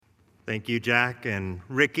Thank you, Jack and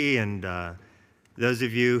Ricky, and those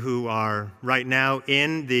of you who are right now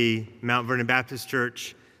in the Mount Vernon Baptist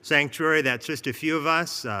Church sanctuary. That's just a few of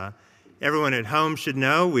us. Everyone at home should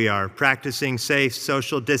know we are practicing safe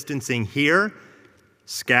social distancing here,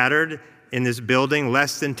 scattered in this building,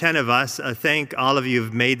 less than 10 of us. Thank all of you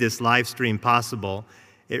who've made this live stream possible.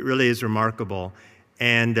 It really is remarkable.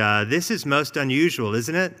 And this is most unusual,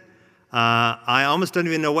 isn't it? I almost don't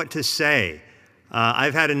even know what to say.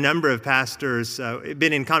 I've had a number of pastors,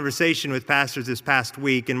 been in conversation with pastors this past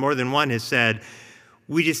week, and more than one has said,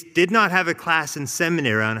 we just did not have a class in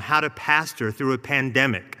seminary on how to pastor through a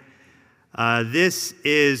pandemic. This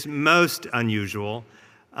is most unusual.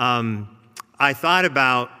 I thought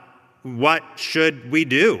about what should we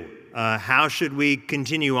do? How should we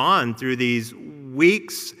continue on through these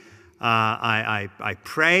weeks? I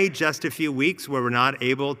pray just a few weeks where we're not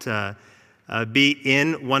able to be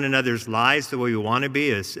in one another's lives the way we want to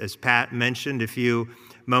be, as Pat mentioned a few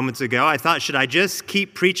moments ago. I thought, should I just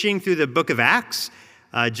keep preaching through the book of Acts,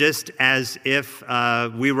 just as if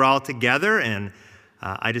we were all together? And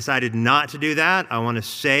I decided not to do that. I want to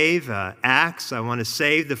save Acts. I want to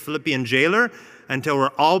save the Philippian jailer until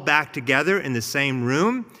we're all back together in the same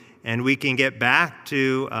room and we can get back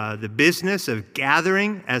to the business of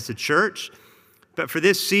gathering as a church. But for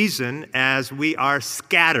this season, as we are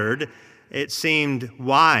scattered, it seemed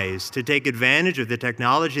wise to take advantage of the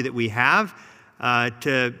technology that we have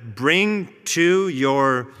to bring to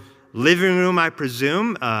your living room, I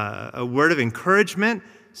presume, a word of encouragement,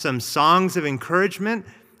 some songs of encouragement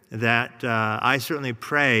that I certainly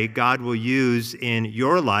pray God will use in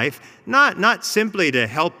your life, not simply to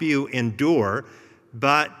help you endure,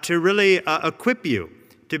 but to really equip you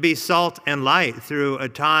to be salt and light through a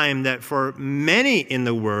time that for many in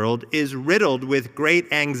the world is riddled with great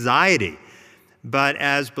anxiety. But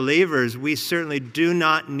as believers, we certainly do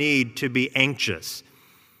not need to be anxious.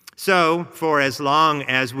 So, for as long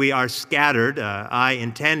as we are scattered, I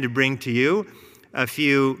intend to bring to you a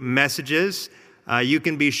few messages. You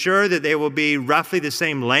can be sure that they will be roughly the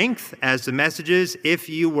same length as the messages if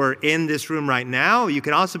you were in this room right now. You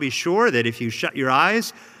can also be sure that if you shut your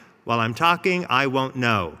eyes while I'm talking, I won't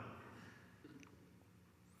know.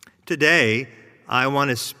 Today, I want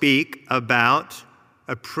to speak about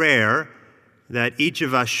a prayer that each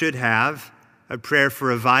of us should have, a prayer for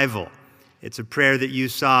revival. It's a prayer that you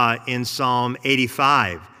saw in Psalm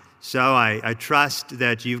 85. So I trust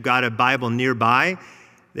that you've got a Bible nearby,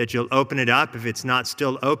 that you'll open it up, if it's not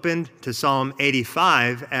still opened, to Psalm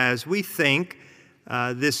 85 as we think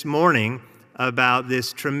this morning about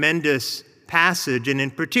this tremendous passage, and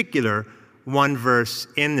in particular, one verse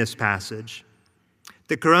in this passage.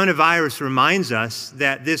 The coronavirus reminds us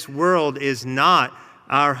that this world is not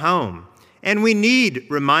our home. And we need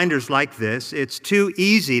reminders like this. It's too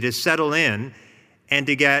easy to settle in and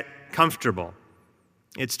to get comfortable.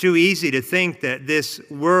 It's too easy to think that this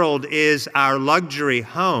world is our luxury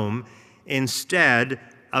home instead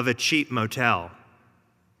of a cheap motel.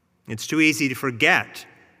 It's too easy to forget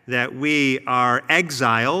that we are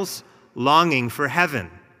exiles longing for heaven.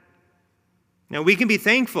 Now, we can be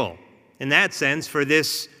thankful in that sense for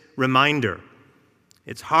this reminder.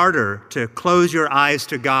 It's harder to close your eyes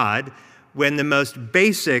to God when the most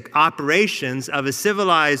basic operations of a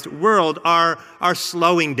civilized world are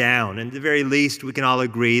slowing down. And at the very least, we can all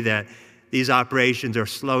agree that these operations are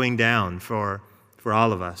slowing down for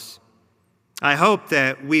all of us. I hope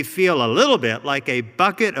that we feel a little bit like a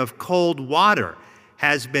bucket of cold water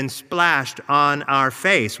has been splashed on our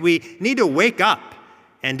face. We need to wake up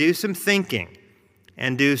and do some thinking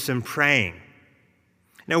and do some praying.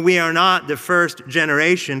 Now, we are not the first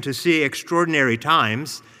generation to see extraordinary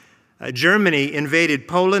times. Germany invaded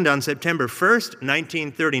Poland on September 1st,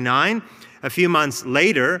 1939. A few months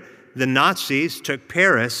later, the Nazis took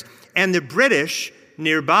Paris, and the British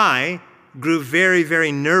nearby grew very,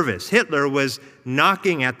 very nervous. Hitler was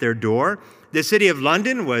knocking at their door. The city of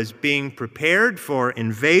London was being prepared for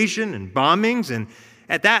invasion and bombings, and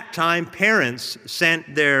at that time, parents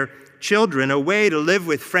sent their children away to live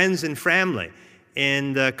with friends and family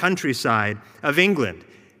in the countryside of England.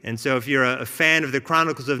 And so if you're a fan of the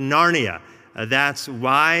Chronicles of Narnia, that's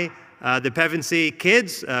why the Pevensey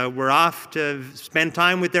kids were off to spend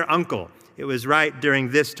time with their uncle. It was right during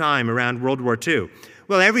this time, around World War II.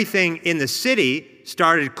 Well, everything in the city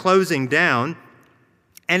started closing down,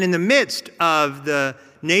 and in the midst of the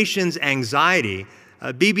nation's anxiety,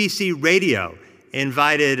 BBC Radio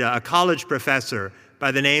invited a college professor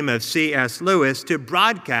by the name of C.S. Lewis to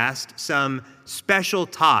broadcast some special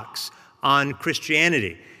talks on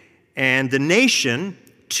Christianity. And the nation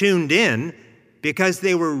tuned in because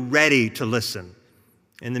they were ready to listen.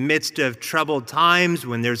 In the midst of troubled times,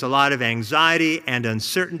 when there's a lot of anxiety and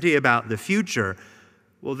uncertainty about the future,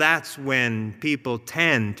 well, that's when people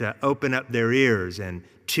tend to open up their ears and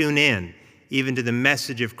tune in, even to the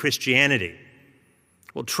message of Christianity.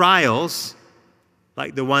 Well, trials,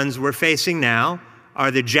 like the ones we're facing now,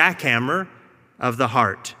 are the jackhammer of the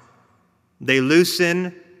heart. They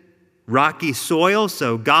loosen rocky soil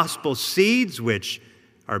so gospel seeds, which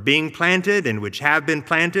are being planted and which have been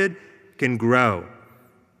planted, can grow.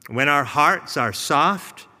 When our hearts are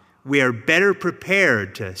soft, we are better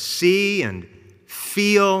prepared to see and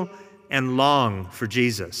feel and long for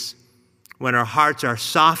Jesus. When our hearts are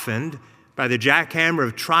softened by the jackhammer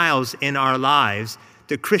of trials in our lives,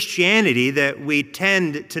 the Christianity that we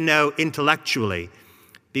tend to know intellectually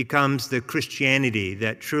becomes the Christianity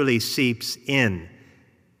that truly seeps in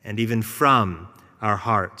and even from our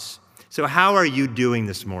hearts. So how are you doing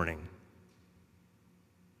this morning?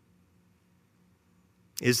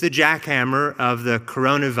 Is the jackhammer of the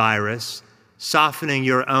coronavirus softening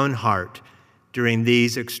your own heart during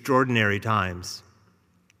these extraordinary times?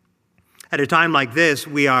 At a time like this,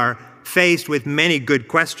 we are faced with many good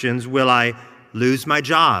questions. Will I lose my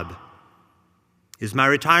job? Is my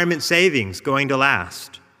retirement savings going to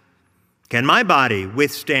last? Can my body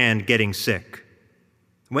withstand getting sick?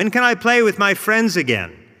 When can I play with my friends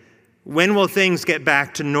again? When will things get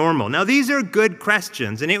back to normal? Now, these are good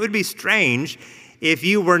questions, and it would be strange if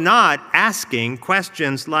you were not asking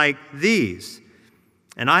questions like these.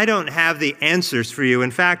 And I don't have the answers for you.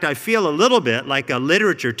 In fact, I feel a little bit like a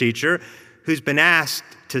literature teacher who's been asked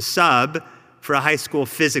to sub for a high school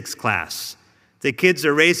physics class. The kids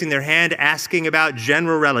are raising their hand asking about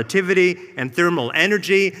general relativity and thermal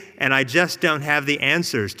energy, and I just don't have the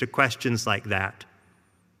answers to questions like that.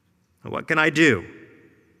 What can I do?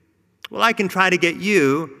 Well, I can try to get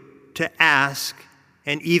you to ask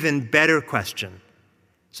an even better question.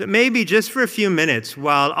 So maybe just for a few minutes,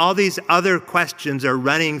 while all these other questions are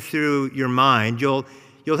running through your mind, you'll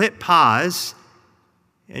hit pause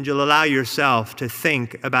and you'll allow yourself to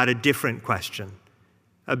think about a different question,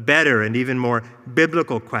 a better and even more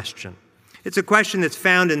biblical question. It's a question that's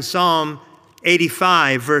found in Psalm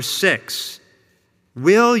 85, verse 6.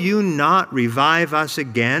 Will you not revive us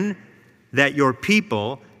again, that your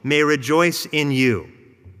people may rejoice in you?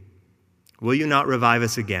 Will you not revive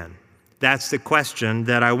us again? That's the question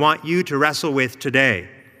that I want you to wrestle with today.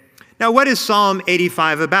 Now, what is Psalm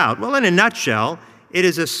 85 about? Well, in a nutshell, it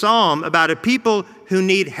is a psalm about a people who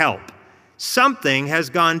need help. Something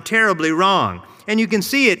has gone terribly wrong, and you can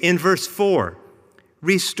see it in verse 4.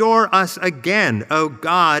 Restore us again, O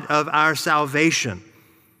God of our salvation.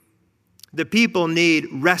 The people need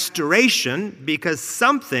restoration because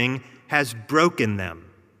something has broken them.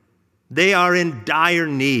 They are in dire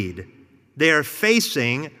need. They are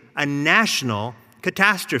facing a national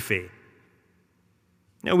catastrophe.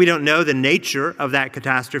 Now, we don't know the nature of that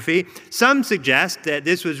catastrophe. Some suggest that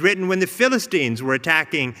this was written when the Philistines were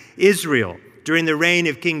attacking Israel during the reign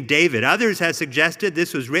of King David. Others have suggested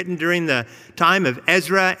this was written during the time of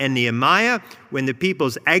Ezra and Nehemiah, when the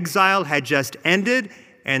people's exile had just ended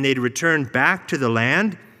and they'd returned back to the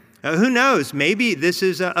land. Who knows? Maybe this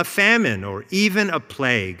is a famine or even a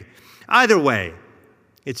plague. Either way,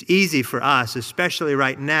 it's easy for us, especially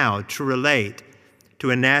right now, to relate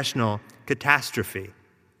to a national catastrophe.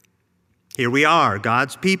 Here we are,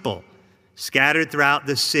 God's people, scattered throughout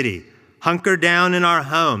the city, hunkered down in our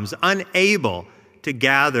homes, unable to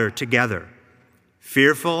gather together,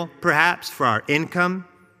 fearful, perhaps, for our income,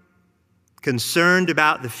 concerned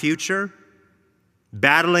about the future,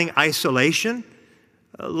 battling isolation.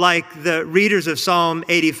 Like the readers of Psalm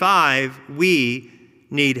 85, we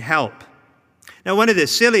need help. Now, one of the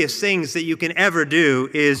silliest things that you can ever do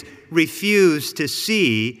is refuse to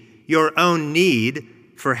see your own need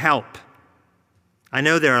for help. I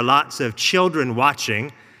know there are lots of children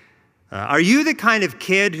watching. Are you the kind of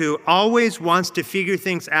kid who always wants to figure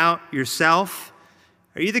things out yourself?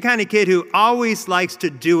 Are you the kind of kid who always likes to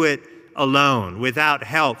do it alone without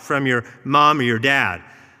help from your mom or your dad?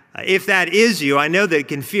 If that is you, I know that it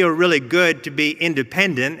can feel really good to be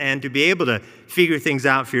independent and to be able to figure things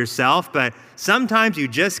out for yourself, but sometimes you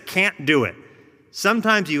just can't do it.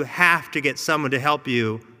 Sometimes you have to get someone to help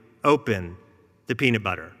you open the peanut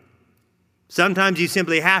butter. Sometimes you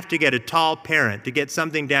simply have to get a tall parent to get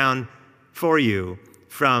something down for you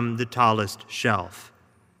from the tallest shelf.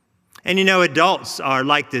 And you know, adults are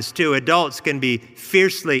like this too. Adults can be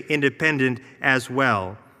fiercely independent as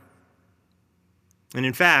well. And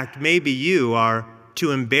in fact, maybe you are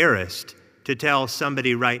too embarrassed to tell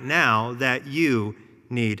somebody right now that you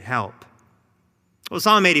need help. Well,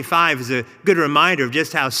 Psalm 85 is a good reminder of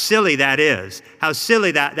just how silly that is, how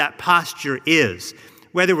silly that posture is.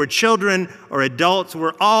 Whether we're children or adults,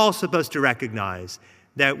 we're all supposed to recognize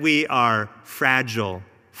that we are fragile,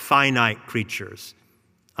 finite creatures,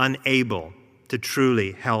 unable to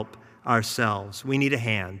truly help ourselves. We need a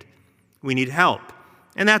hand. We need help.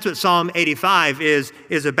 And that's what Psalm 85 is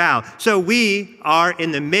about. So we are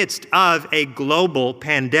in the midst of a global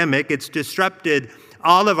pandemic. It's disrupted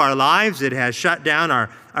all of our lives. It has shut down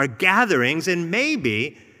our gatherings, and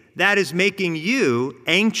maybe that is making you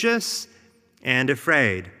anxious and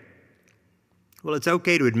afraid. Well, it's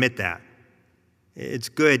okay to admit that. It's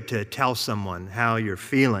good to tell someone how you're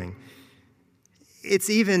feeling. It's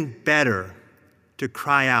even better to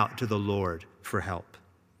cry out to the Lord for help.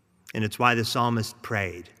 And it's why the psalmist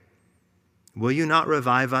prayed, "Will you not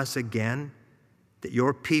revive us again, that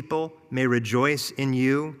your people may rejoice in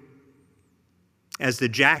you?" As the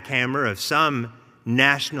jackhammer of some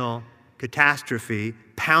national catastrophe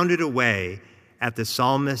pounded away at the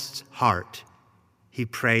psalmist's heart, he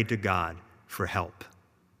prayed to God for help.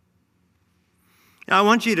 Now, I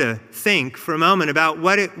want you to think for a moment about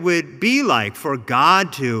what it would be like for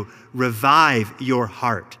God to revive your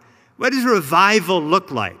heart. What does revival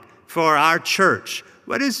look like for our church?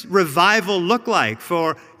 What does revival look like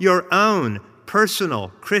for your own personal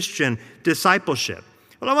Christian discipleship?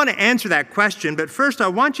 Well, I want to answer that question, but first I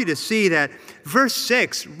want you to see that verse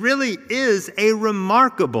 6 really is a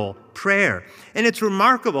remarkable prayer. And it's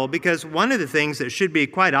remarkable because one of the things that should be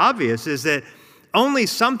quite obvious is that only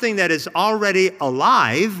something that is already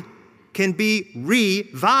alive can be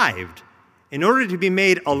revived. In order to be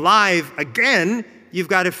made alive again, you've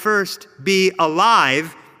got to first be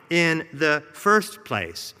alive in the first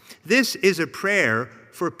place. This is a prayer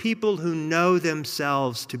for people who know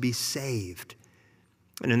themselves to be saved.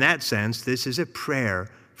 And in that sense, this is a prayer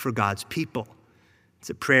for God's people.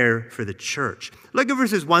 It's a prayer for the church. Look at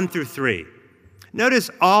verses 1 through 3.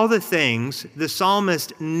 Notice all the things the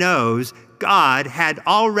psalmist knows God had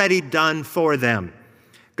already done for them.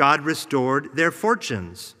 God restored their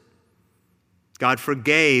fortunes. God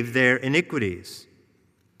forgave their iniquities.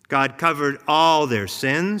 God covered all their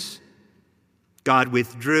sins. God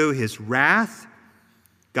withdrew his wrath.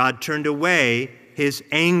 God turned away his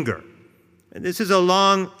anger. And this is a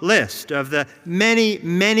long list of the many,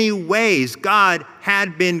 many ways God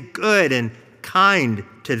had been good and kind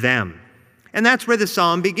to them. And that's where the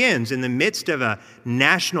psalm begins. In the midst of a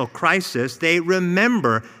national crisis, they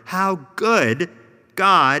remember how good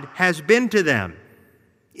God has been to them.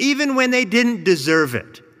 Even when they didn't deserve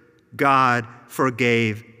it, God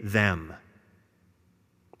forgave them.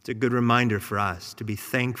 It's a good reminder for us to be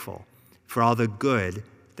thankful for all the good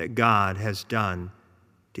that God has done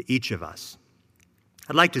to each of us.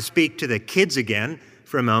 I'd like to speak to the kids again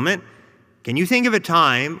for a moment. Can you think of a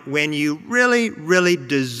time when you really, really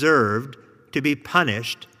deserved to be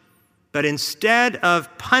punished, but instead of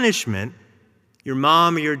punishment, your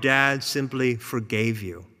mom or your dad simply forgave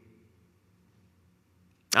you?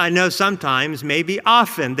 I know sometimes, maybe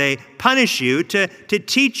often, they punish you to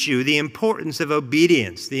teach you the importance of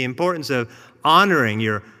obedience, the importance of honoring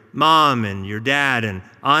your mom and your dad and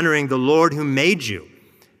honoring the Lord who made you.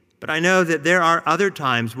 But I know that there are other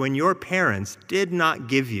times when your parents did not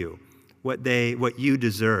give you what you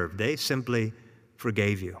deserved. They simply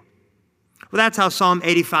forgave you. Well, that's how Psalm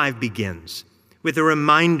 85 begins, with a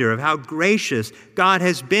reminder of how gracious God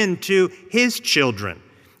has been to his children.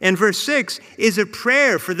 And verse 6 is a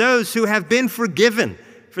prayer for those who have been forgiven,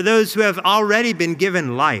 for those who have already been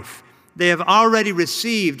given life. They have already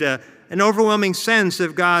received an overwhelming sense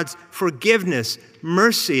of God's forgiveness,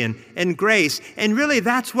 mercy, and grace. And really,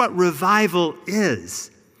 that's what revival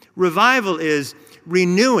is. Revival is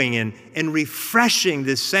renewing and refreshing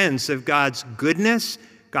the sense of God's goodness,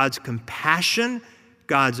 God's compassion,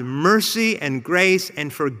 God's mercy and grace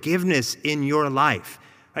and forgiveness in your life.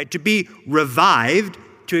 Right? To be revived,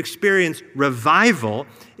 to experience revival,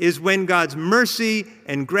 is when God's mercy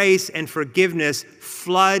and grace and forgiveness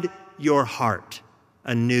flood your heart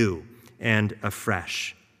anew and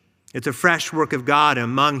afresh. It's a fresh work of God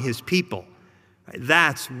among his people. Right?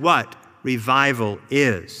 That's what revival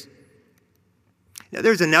is. Now,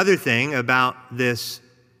 there's another thing about this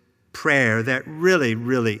prayer that really,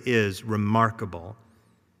 really is remarkable.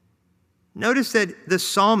 Notice that the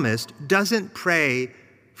psalmist doesn't pray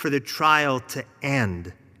for the trial to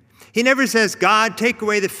end. He never says, "God, take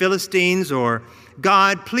away the Philistines," or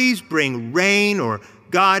 "God, please bring rain," or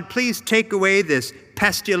 "God, please take away this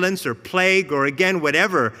pestilence or plague," or again,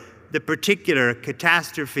 whatever the particular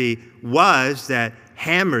catastrophe was that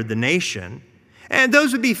hammered the nation. And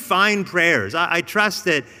those would be fine prayers. I trust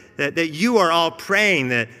that that you are all praying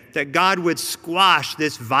that God would squash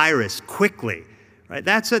this virus quickly. Right?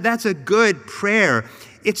 That's a good prayer.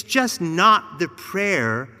 It's just not the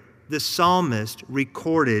prayer the psalmist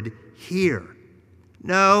recorded here.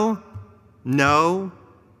 No. The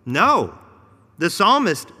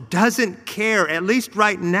psalmist doesn't care, at least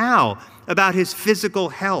right now, about his physical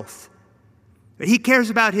health. He cares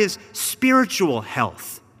about his spiritual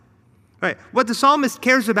health. Right? What the psalmist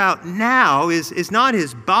cares about now is not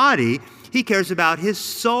his body, he cares about his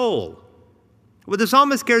soul. What the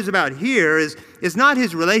psalmist cares about here is not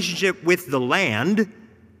his relationship with the land,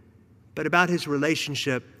 but about his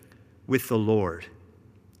relationship with the Lord.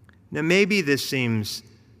 Now, maybe this seems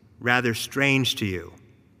rather strange to you,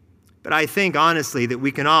 but I think honestly that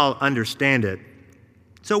we can all understand it.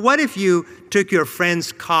 So what if you took your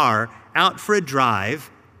friend's car out for a drive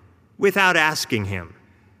without asking him?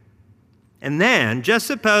 And then, just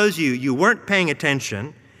suppose you weren't paying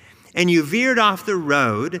attention and you veered off the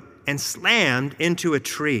road and slammed into a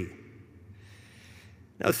tree.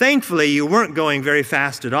 Now, thankfully, you weren't going very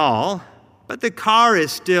fast at all, but the car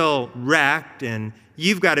is still wrecked and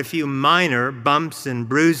you've got a few minor bumps and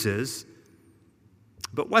bruises.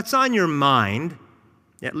 But what's on your mind,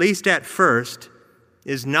 at least at first,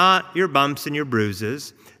 is not your bumps and your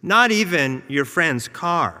bruises, not even your friend's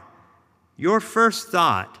car. Your first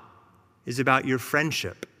thought is about your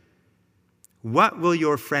friendship. What will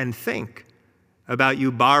your friend think about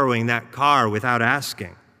you borrowing that car without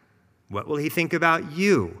asking? What will he think about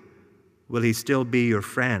you? Will he still be your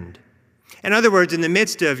friend? In other words, in the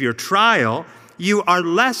midst of your trial, you are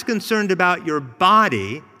less concerned about your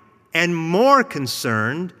body and more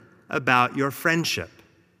concerned about your friendship.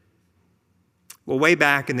 Well, way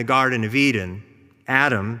back in the Garden of Eden,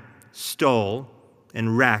 Adam stole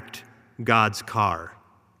and wrecked God's car.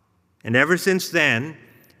 And ever since then,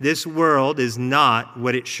 this world is not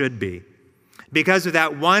what it should be. Because of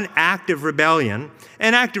that one act of rebellion,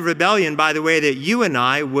 an act of rebellion, by the way, that you and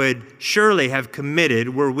I would surely have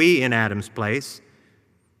committed were we in Adam's place.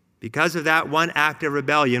 Because of that one act of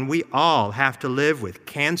rebellion, we all have to live with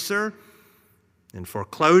cancer and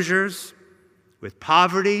foreclosures, with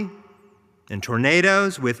poverty and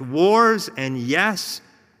tornadoes, with wars, and yes,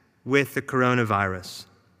 with the coronavirus.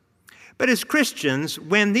 But as Christians,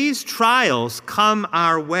 when these trials come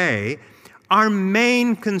our way, our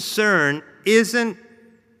main concern isn't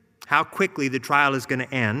how quickly the trial is going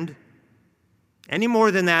to end, any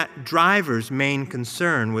more than that driver's main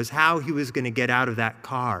concern was how he was going to get out of that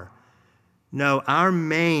car. No, our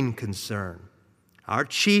main concern, our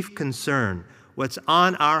chief concern, what's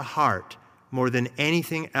on our heart more than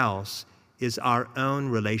anything else is our own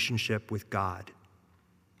relationship with God.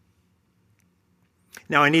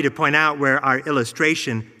 Now, I need to point out where our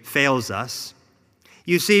illustration fails us.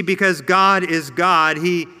 You see, because God is God,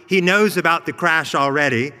 He knows about the crash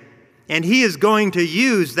already, and He is going to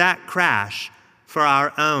use that crash for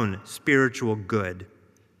our own spiritual good.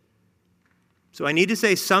 So I need to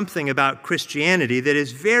say something about Christianity that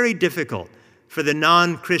is very difficult for the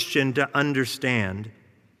non-Christian to understand.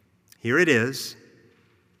 Here it is.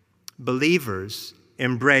 Believers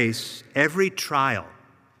embrace every trial,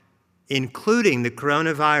 including the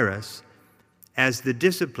coronavirus, as the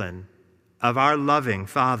discipline of our loving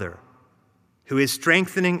Father, who is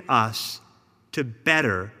strengthening us to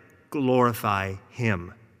better glorify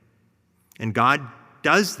Him. And God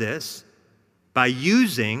does this by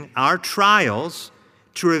using our trials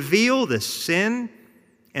to reveal the sin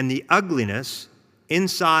and the ugliness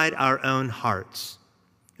inside our own hearts.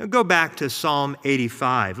 Now go back to Psalm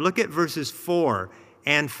 85. Look at verses 4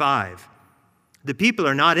 and 5. The people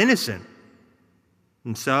are not innocent,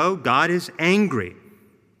 and so God is angry.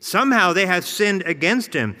 Somehow they have sinned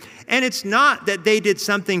against Him. And it's not that they did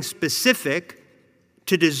something specific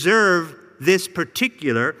to deserve this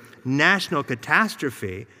particular national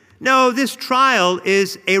catastrophe. No, this trial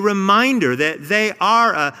is a reminder that they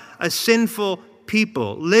are a sinful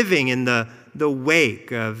people living in the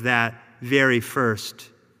wake of that very first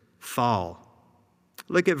fall.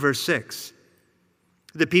 Look at verse 6.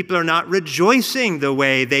 The people are not rejoicing the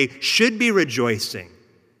way they should be rejoicing.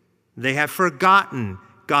 They have forgotten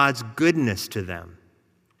God's goodness to them.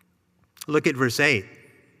 Look at verse 8.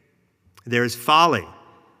 There is folly.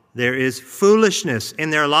 There is foolishness in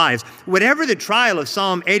their lives. Whatever the trial of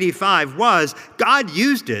Psalm 85 was, God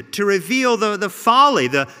used it to reveal the folly,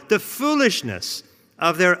 the foolishness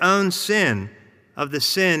of their own sin, of the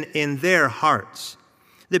sin in their hearts.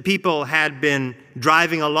 The people had been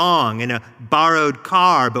driving along in a borrowed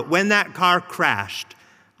car, but when that car crashed,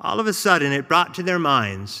 all of a sudden it brought to their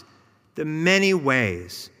minds the many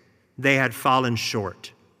ways they had fallen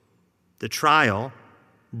short. The trial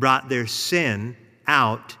brought their sin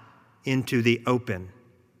out into the open.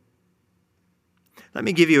 Let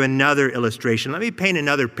me give you another illustration. Let me paint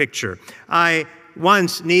another picture. I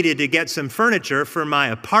once needed to get some furniture for my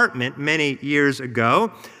apartment many years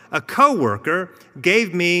ago. A coworker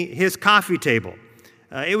gave me his coffee table.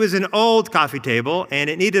 It was an old coffee table, and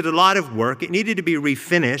it needed a lot of work. It needed to be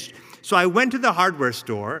refinished. So I went to the hardware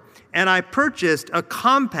store, and I purchased a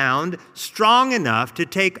compound strong enough to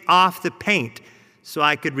take off the paint so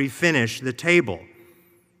I could refinish the table.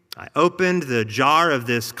 I opened the jar of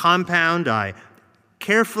this compound. I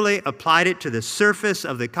carefully applied it to the surface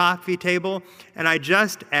of the coffee table, and I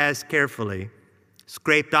just as carefully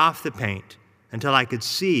scraped off the paint until I could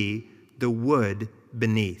see the wood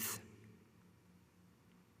beneath.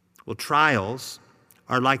 Well, trials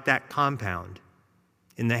are like that compound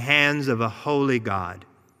in the hands of a holy God.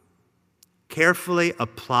 Carefully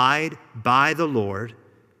applied by the Lord,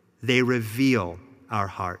 they reveal our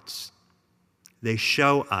hearts. They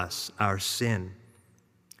show us our sin.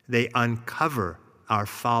 They uncover our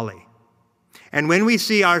folly. And when we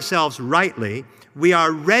see ourselves rightly, we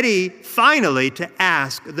are ready finally to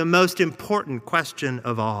ask the most important question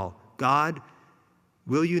of all. God,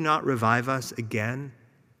 will you not revive us again,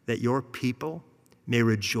 that your people may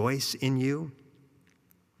rejoice in you?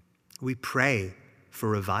 We pray for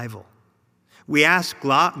revival. We ask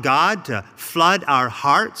God to flood our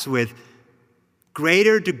hearts with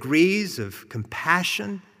greater degrees of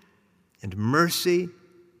compassion and mercy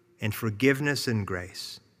and forgiveness and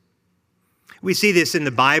grace. We see this in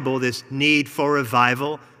the Bible, this need for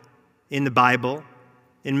revival in the Bible.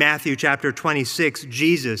 In Matthew chapter 26,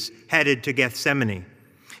 Jesus headed to Gethsemane.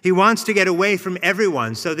 He wants to get away from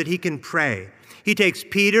everyone so that he can pray. He takes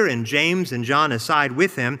Peter and James and John aside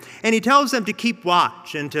with him, and he tells them to keep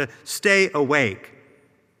watch and to stay awake.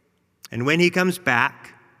 And when he comes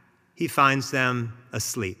back, he finds them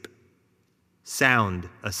asleep, sound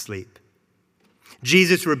asleep.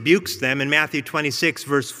 Jesus rebukes them in Matthew 26,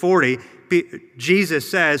 verse 40. Jesus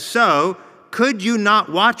says, "So, could you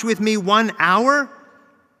not watch with me 1 hour?"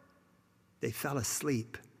 They fell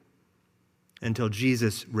asleep until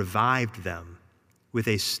Jesus revived them with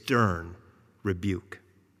a stern rebuke.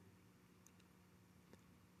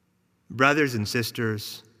 Brothers and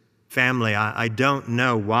sisters, family, I don't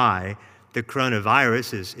know why the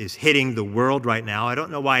coronavirus is hitting the world right now. I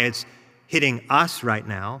don't know why it's hitting us right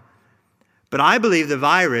now. But I believe the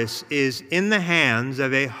virus is in the hands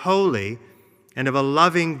of a holy and of a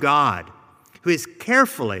loving God who is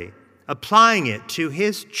carefully applying it to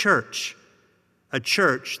his church, a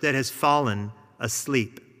church that has fallen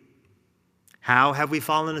asleep. How have we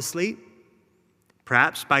fallen asleep?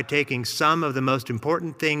 Perhaps by taking some of the most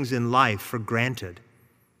important things in life for granted.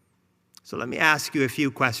 So let me ask you a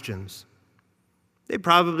few questions. They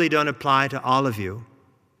probably don't apply to all of you,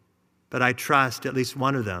 but I trust at least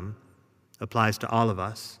one of them applies to all of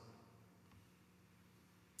us.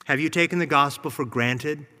 Have you taken the gospel for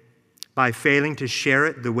granted by failing to share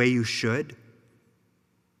it the way you should?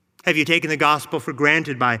 Have you taken the gospel for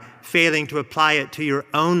granted by failing to apply it to your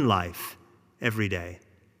own life every day?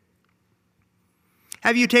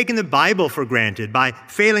 Have you taken the Bible for granted by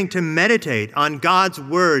failing to meditate on God's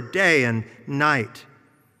word day and night?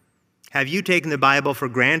 Have you taken the Bible for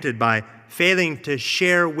granted by failing to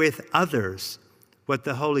share with others what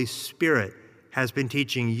the Holy Spirit has been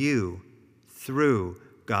teaching you through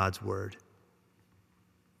God's word?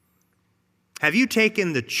 Have you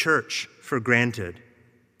taken the church for granted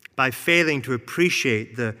by failing to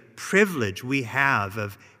appreciate the privilege we have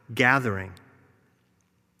of gathering?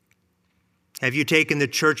 Have you taken the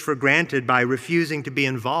church for granted by refusing to be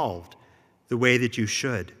involved the way that you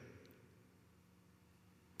should?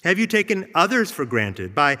 Have you taken others for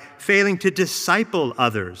granted by failing to disciple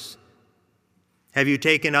others? Have you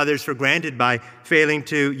taken others for granted by failing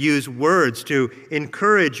to use words to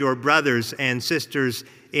encourage your brothers and sisters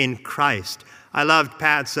in Christ? I loved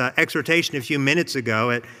Pat's exhortation a few minutes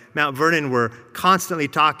ago. At Mount Vernon, we're constantly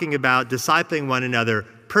talking about discipling one another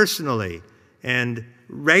personally and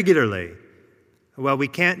regularly. Well, we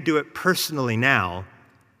can't do it personally now,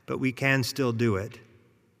 but we can still do it.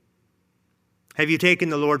 Have you taken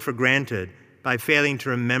the Lord for granted by failing to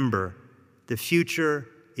remember the future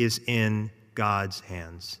is in God's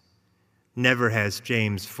hands? Never has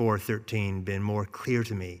James 4:13 been more clear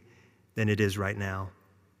to me than it is right now.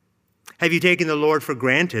 Have you taken the Lord for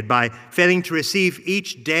granted by failing to receive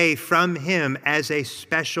each day from him as a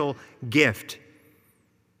special gift?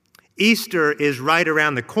 Easter is right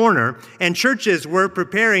around the corner, and churches were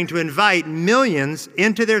preparing to invite millions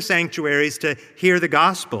into their sanctuaries to hear the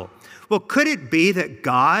gospel. Well, could it be that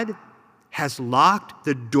God has locked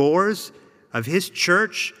the doors of his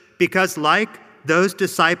church because, like those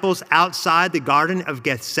disciples outside the Garden of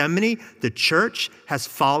Gethsemane, the church has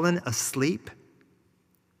fallen asleep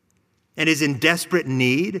and is in desperate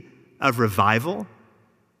need of revival?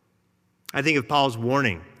 I think of Paul's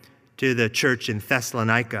warning to the church in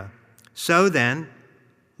Thessalonica. So then,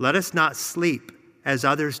 let us not sleep as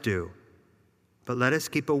others do, but let us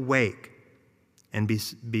keep awake and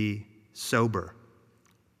be sober.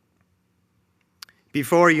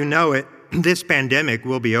 Before you know it, this pandemic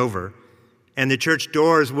will be over, and the church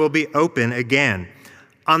doors will be open again.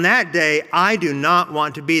 On that day, I do not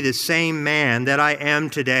want to be the same man that I am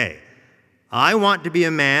today. I want to be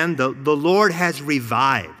a man the Lord has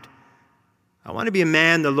revived. I want to be a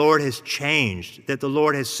man the Lord has changed, that the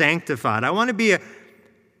Lord has sanctified. I want to be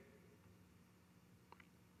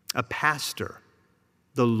a pastor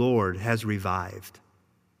the Lord has revived.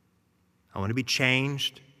 I want to be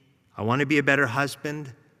changed. I want to be a better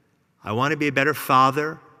husband. I want to be a better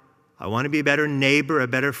father. I want to be a better neighbor, a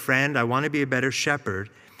better friend. I want to be a better shepherd.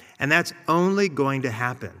 And that's only going to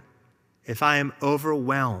happen if I am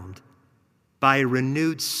overwhelmed by a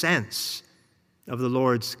renewed sense of the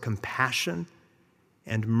Lord's compassion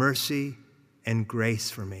and mercy and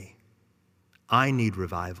grace for me. I need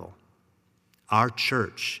revival. Our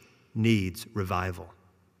church needs revival.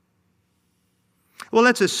 Well,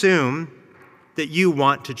 let's assume that you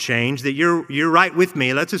want to change, that you're right with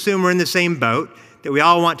me. Let's assume we're in the same boat, that we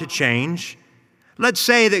all want to change. Let's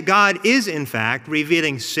say that God is, in fact,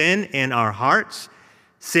 revealing sin in our hearts,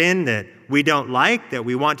 sin that we don't like, that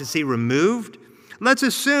we want to see removed. Let's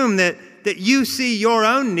assume that you see your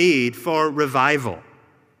own need for revival.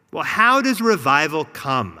 Well, how does revival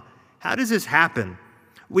come? How does this happen?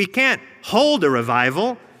 We can't hold a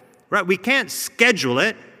revival, right? We can't schedule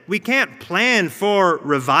it. We can't plan for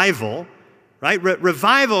revival, right?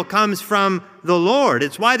 Revival comes from the Lord.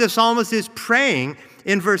 It's why the psalmist is praying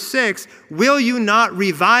in verse 6, will you not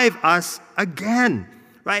revive us again?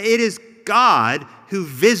 Right? It is God who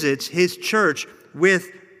visits his church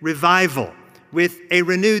with revival, with a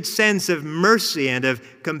renewed sense of mercy and of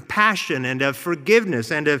compassion and of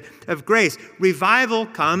forgiveness and of grace. Revival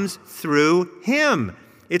comes through him.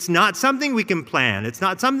 It's not something we can plan. It's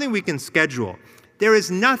not something we can schedule. There is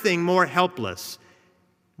nothing more helpless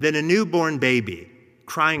than a newborn baby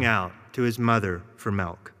crying out to his mother for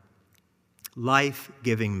milk.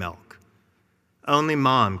 Life-giving milk. Only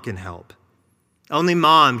mom can help. Only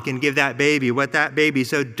mom can give that baby what that baby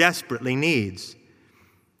so desperately needs.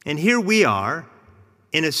 And here we are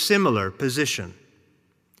in a similar position.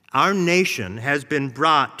 Our nation has been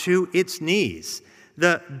brought to its knees.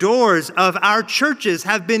 The doors of our churches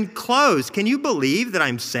have been closed. Can you believe that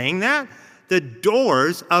I'm saying that? The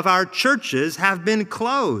doors of our churches have been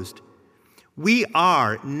closed. We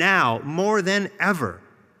are now more than ever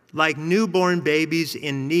like newborn babies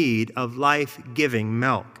in need of life-giving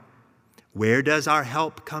milk. Where does our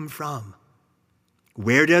help come from?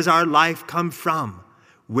 Where does our life come from?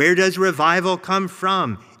 Where does revival come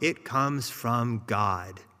from? It comes from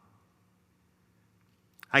God.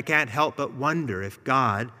 I can't help but wonder if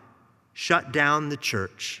God shut down the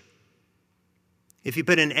church, if he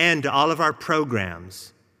put an end to all of our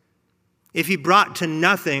programs, if he brought to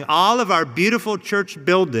nothing all of our beautiful church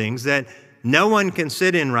buildings that no one can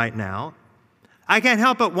sit in right now, I can't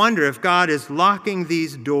help but wonder if God is locking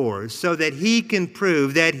these doors so that he can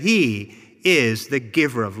prove that he is the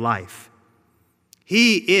giver of life.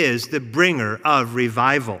 He is the bringer of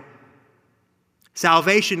revival.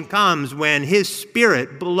 Salvation comes when his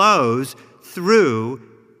Spirit blows through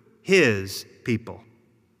his people.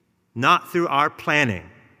 Not through our planning,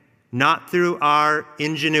 not through our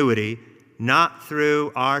ingenuity, not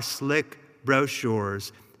through our slick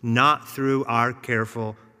brochures, not through our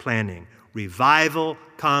careful planning. Revival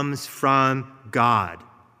comes from God.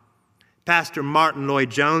 Pastor Martin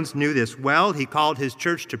Lloyd-Jones knew this well. He called his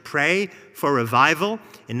church to pray for revival.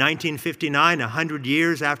 In 1959, 100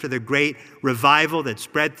 years after the great revival that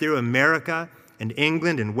spread through America and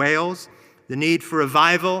England and Wales, the need for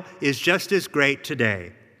revival is just as great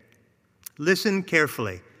today. Listen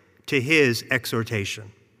carefully to his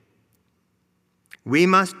exhortation. We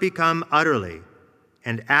must become utterly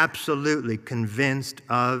and absolutely convinced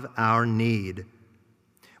of our need.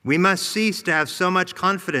 We must cease to have so much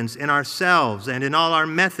confidence in ourselves and in all our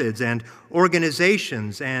methods and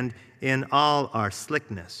organizations and in all our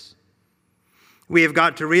slickness. We have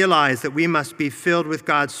got to realize that we must be filled with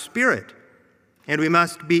God's Spirit, and we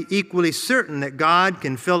must be equally certain that God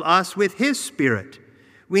can fill us with his Spirit.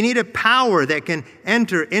 We need a power that can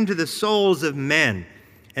enter into the souls of men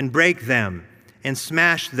and break them and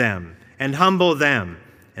smash them and humble them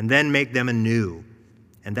and then make them anew.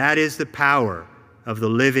 And that is the power of the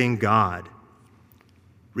living God.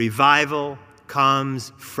 Revival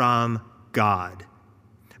comes from God.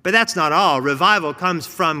 But that's not all. Revival comes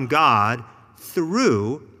from God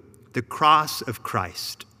through the cross of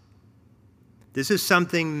Christ. This is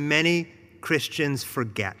something many Christians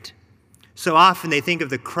forget. So often they think of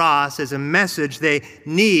the cross as a message they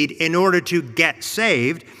need in order to get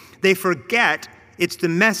saved. They forget it's the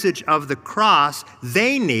message of the cross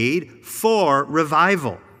they need for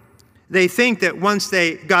revival. They think that once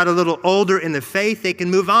they got a little older in the faith, they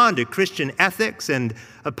can move on to Christian ethics and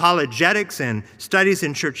apologetics and studies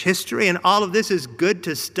in church history, and all of this is good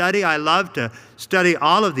to study. I love to study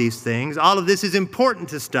all of these things. All of this is important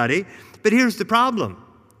to study, but here's the problem.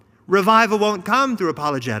 Revival won't come through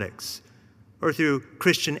apologetics or through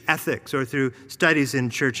Christian ethics or through studies in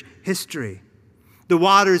church history. The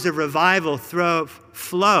waters of revival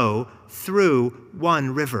flow through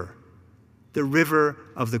one river, the river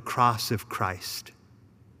of the cross of Christ.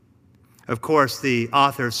 Of course, the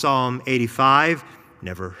author of Psalm 85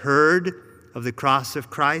 never heard of the cross of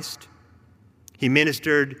Christ. He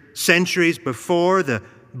ministered centuries before the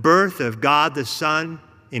birth of God the Son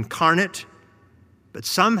incarnate, but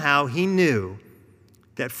somehow he knew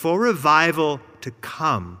that for revival to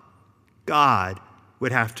come, God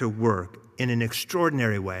would have to work in an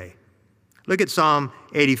extraordinary way. Look at Psalm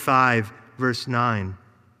 85, verse 9.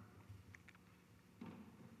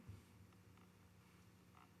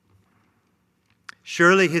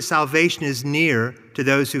 Surely his salvation is near to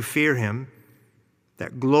those who fear him,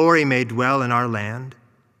 that glory may dwell in our land.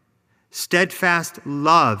 Steadfast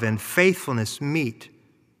love and faithfulness meet.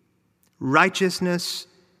 Righteousness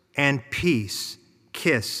and peace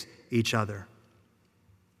kiss each other.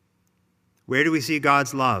 Where do we see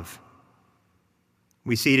God's love?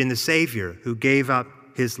 We see it in the Savior who gave up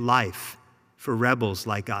his life for rebels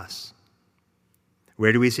like us.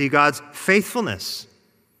 Where do we see God's faithfulness?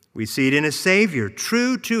 We see it in a Savior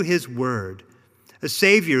true to his word, a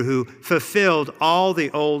Savior who fulfilled all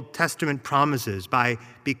the Old Testament promises by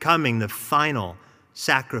becoming the final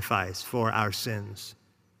sacrifice for our sins.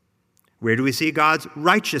 Where do we see God's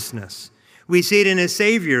righteousness? We see it in a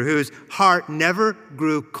Savior whose heart never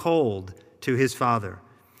grew cold to his Father,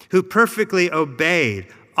 who perfectly obeyed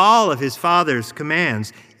all of his Father's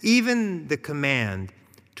commands, even the command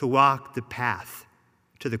to walk the path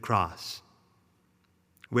to the cross.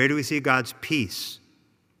 Where do we see God's peace?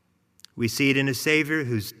 We see it in a Savior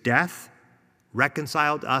whose death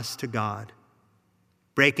reconciled us to God,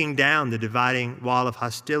 breaking down the dividing wall of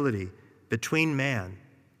hostility between man,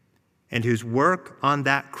 and whose work on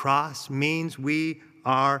that cross means we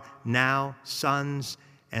are now sons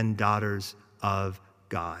and daughters of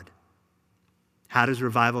God. How does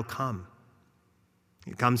revival come?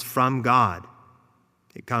 It comes from God.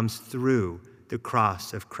 It comes through the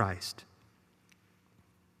cross of Christ.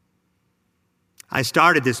 I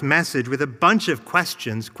started this message with a bunch of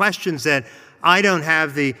questions that I don't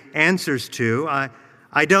have the answers to.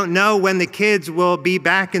 I don't know when the kids will be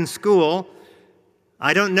back in school.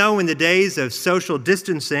 I don't know when the days of social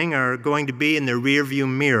distancing are going to be in the rearview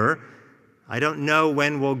mirror. I don't know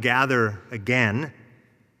when we'll gather again.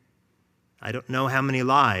 I don't know how many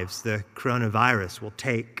lives the coronavirus will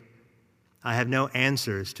take. I have no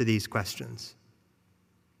answers to these questions.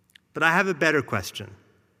 But I have a better question.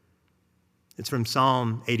 It's from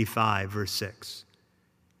Psalm 85, verse 6.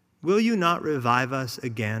 Will you not revive us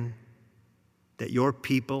again, that your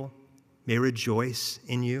people may rejoice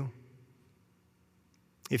in you?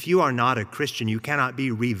 If you are not a Christian, you cannot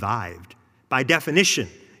be revived. By definition,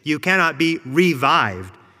 you cannot be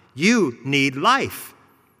revived. You need life.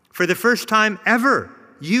 For the first time ever,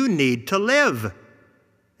 you need to live.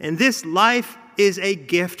 And this life is a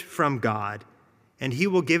gift from God, and he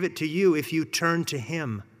will give it to you if you turn to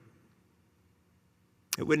him.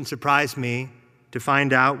 It wouldn't surprise me to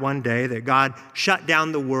find out one day that God shut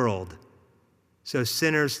down the world so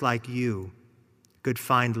sinners like you could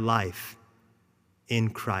find life in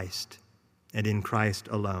Christ and in Christ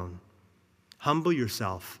alone. Humble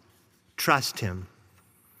yourself. Trust him.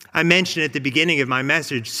 I mentioned at the beginning of my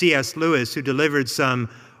message C.S. Lewis, who delivered some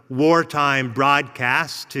wartime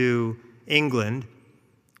broadcasts to England.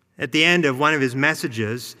 At the end of one of his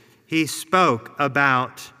messages, he spoke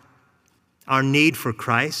about our need for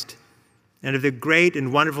Christ and of the great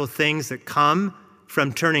and wonderful things that come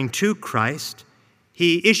from turning to Christ.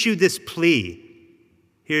 He issued this plea.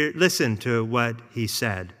 Here, listen to what he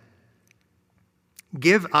said.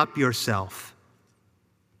 Give up yourself,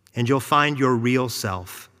 and you'll find your real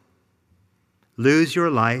self. Lose your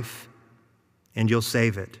life, and you'll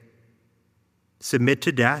save it. Submit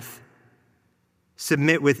to death.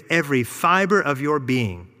 Submit with every fiber of your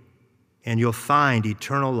being, and you'll find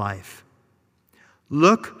eternal life.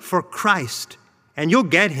 Look for Christ, and you'll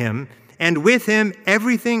get him, and with him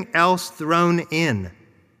everything else thrown in.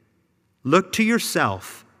 Look to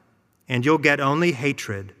yourself, and you'll get only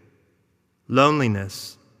hatred,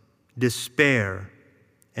 loneliness, despair,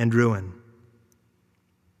 and ruin.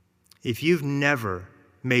 If you've never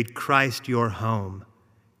made Christ your home,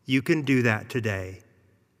 you can do that today.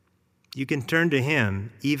 You can turn to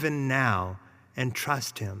him even now and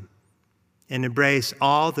trust him and embrace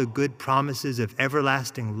all the good promises of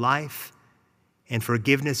everlasting life and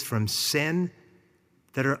forgiveness from sin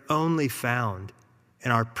that are only found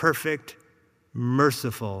in our perfect,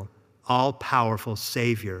 merciful, all-powerful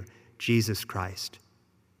Savior, Jesus Christ.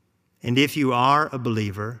 And if you are a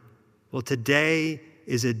believer, well, today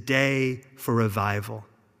is a day for revival.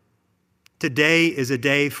 Today is a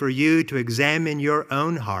day for you to examine your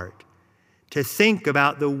own heart, to think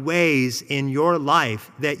about the ways in your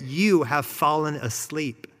life that you have fallen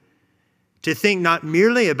asleep, to think not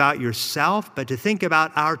merely about yourself, but to think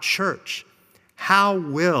about our church. How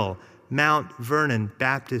will Mount Vernon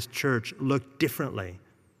Baptist Church look differently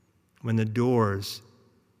when the doors,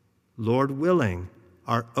 Lord willing,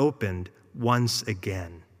 are opened once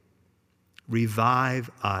again?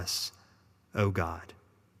 Revive us, O God.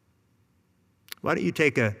 Why don't you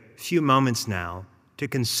take a few moments now to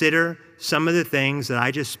consider some of the things that I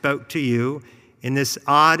just spoke to you in this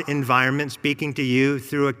odd environment, speaking to you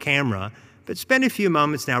through a camera, but spend a few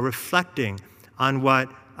moments now reflecting on what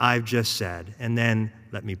I've just said, and then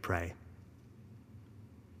let me pray.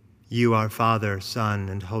 You are Father, Son,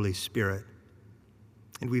 and Holy Spirit,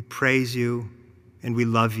 and we praise you and we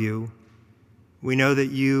love you. We know that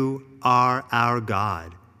you are our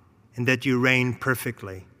God and that you reign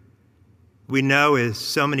perfectly. We know, as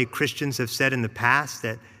so many Christians have said in the past,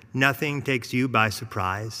 that nothing takes you by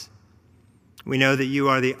surprise. We know that you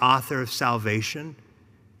are the author of salvation.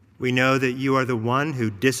 We know that you are the one who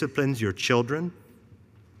disciplines your children.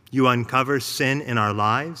 You uncover sin in our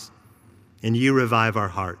lives, and you revive our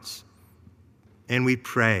hearts. And we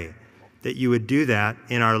pray that you would do that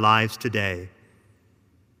in our lives today.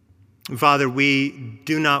 Father, we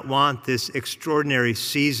do not want this extraordinary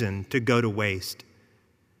season to go to waste.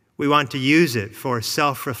 We want to use it for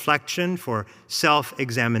self-reflection, for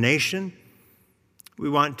self-examination. We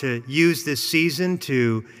want to use this season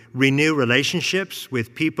to renew relationships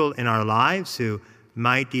with people in our lives who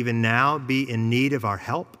might even now be in need of our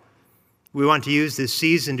help. We want to use this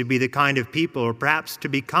season to be the kind of people, or perhaps to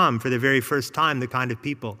become for the very first time, the kind of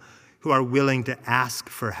people who are willing to ask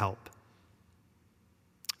for help.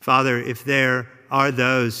 Father, if there are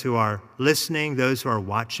those who are listening, those who are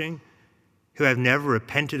watching, who have never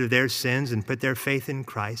repented of their sins and put their faith in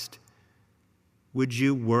Christ, would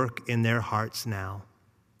you work in their hearts now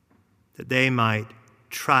that they might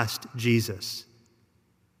trust Jesus,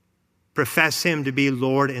 profess him to be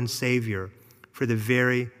Lord and Savior for the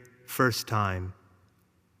very first time.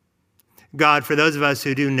 God, for those of us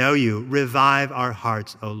who do know you, revive our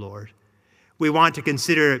hearts, O Lord. We want to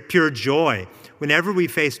consider it pure joy whenever we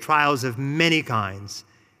face trials of many kinds,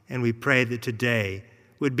 and we pray that today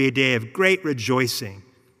would be a day of great rejoicing.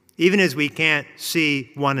 Even as we can't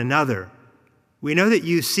see one another, we know that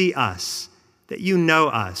you see us, that you know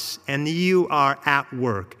us, and you are at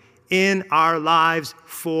work in our lives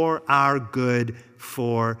for our good,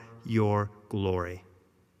 for your glory.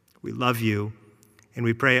 We love you, and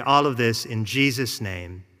we pray all of this in Jesus'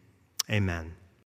 name. Amen.